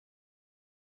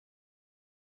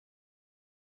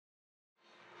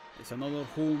It's another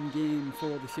home game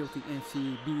for the Celtic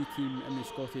FC B team in the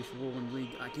Scottish Lowland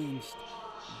League against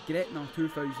Gretna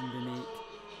 2008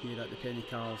 here at the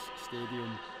Pennycars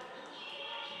Stadium.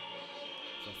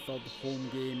 It's a third home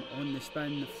game on the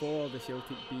spin for the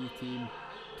Celtic B team.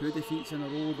 2 defeats in a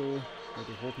row though, they'll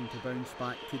be hoping to bounce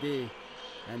back today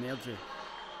in Airdrie.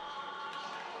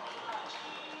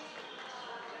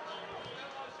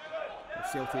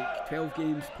 Celtic 12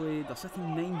 games played, they're sitting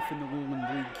 9th in the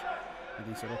Lowland League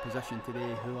against their opposition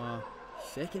today, who are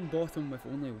second bottom with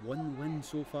only 1 win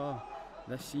so far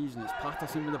this season. It's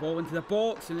Patterson with the ball into the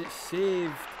box and it's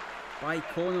saved by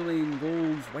Connolly in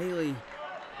goals. Wylie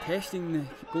testing the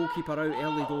goalkeeper out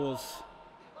early doors.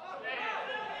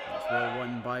 That's well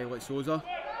won by Litsoza.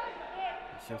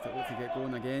 Celtic look to get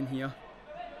going again here.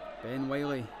 Ben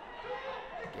Wylie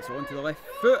gets it onto the left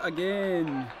foot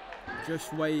again,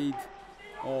 just wide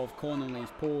of Connolly's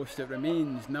post. It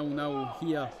remains 0-0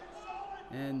 here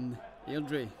in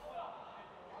Airdrie.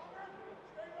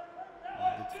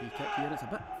 Good free kick here. It's a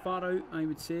bit far out, I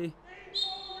would say,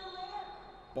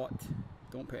 but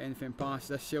don't put anything past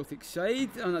this Celtic side.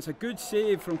 And it's a good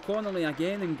save from Connolly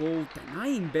again in goal,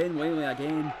 denying Ben Wylie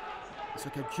again. It's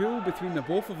like a duel between the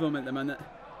both of them at the minute.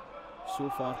 So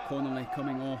far, Connolly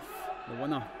coming off the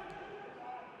winner.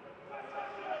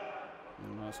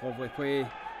 And that's lovely play.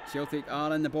 Celtic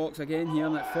are in the box again here,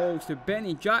 and it falls to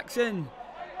Benny Jackson,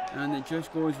 and it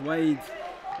just goes wide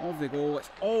of the goal.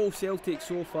 It's all Celtic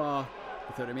so far,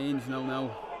 but it remains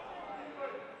 0-0.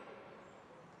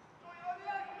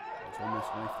 It's on this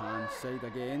left hand side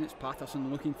again. It's Patterson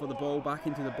looking for the ball back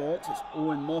into the box. It's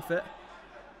Owen Moffat.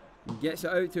 He gets it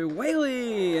out to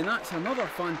Wylie, and that's another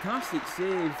fantastic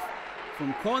save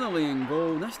from Connolly in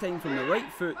goal, this time from the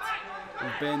right foot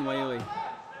of Ben Wylie.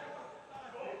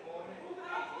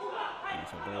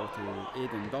 It's a ball to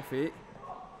Aidan Duffy,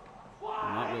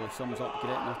 and that really sums up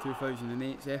Gretna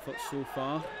 2008's efforts so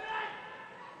far.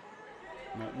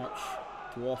 Not much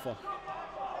to offer.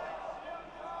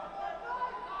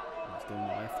 It's down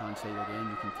the left hand side again.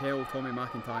 You can tell Tommy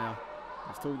McIntyre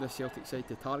has told the Celtic side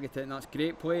to target it, and that's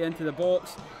great play into the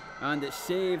box, and it's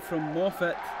saved from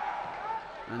Moffat,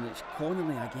 and it's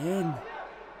Connolly again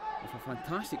with a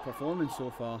fantastic performance so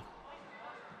far.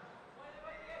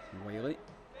 Wylie.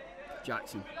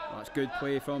 Jackson, that's good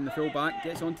play from the full-back,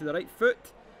 gets onto the right foot,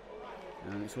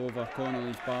 and it's over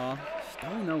Connolly's bar.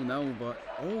 Still 0-0, but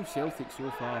all Celtic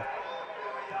so far.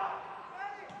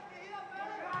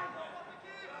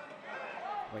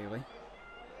 Wylie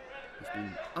has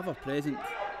been ever present.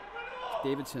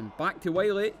 Davidson back to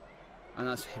Wylie, and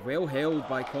that's well held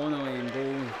by Connolly in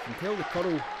goal. You can tell the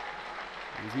curl,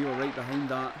 as we were right behind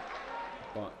that,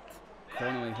 but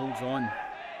Connolly holds on.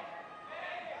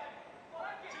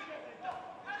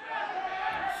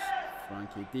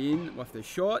 Frankie Dean with the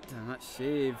shot, and that's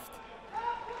saved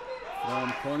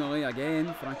from Connolly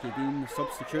again. Frankie Dean, the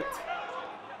substitute.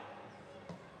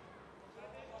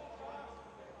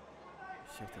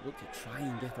 Celtic look to try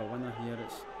and get a winner here.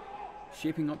 It's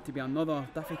shaping up to be another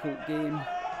difficult game.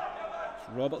 It's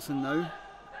Robertson now,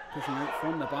 pushing out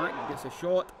from the back, gets a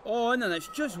shot on, and it's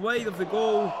just wide of the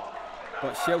goal,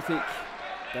 but Celtic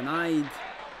denied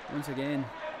once again.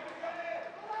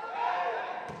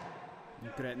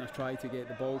 Gretna tried to get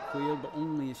the ball cleared, but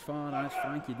only as far as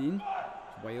Frankie Dean.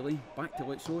 It's Wylie, back to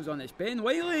Litsoza, and it's Ben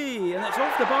Wylie, and it's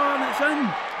off the bar and it's in.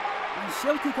 And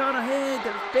Celtic are ahead.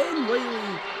 It's Ben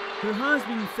Wylie, who has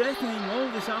been threatening all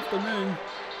this afternoon,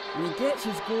 and he gets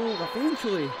his goal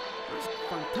eventually. That's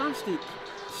fantastic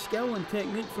skill and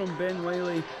technique from Ben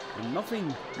Wylie, and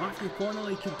nothing Matthew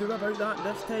Connolly could do about that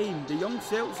this time. The young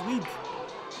Celts lead.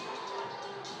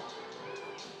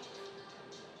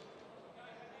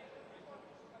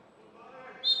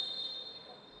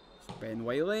 Ben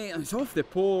Wylie, and it's off the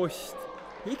post.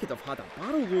 He could have had a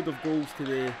barrel load of goals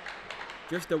today.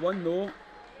 Just the one though,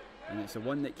 and it's the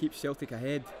one that keeps Celtic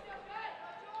ahead.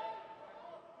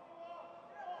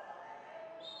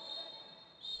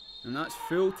 And that's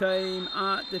full time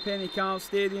at the Pennycars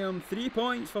Stadium. 3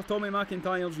 points for Tommy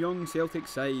McIntyre's young Celtic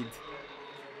side.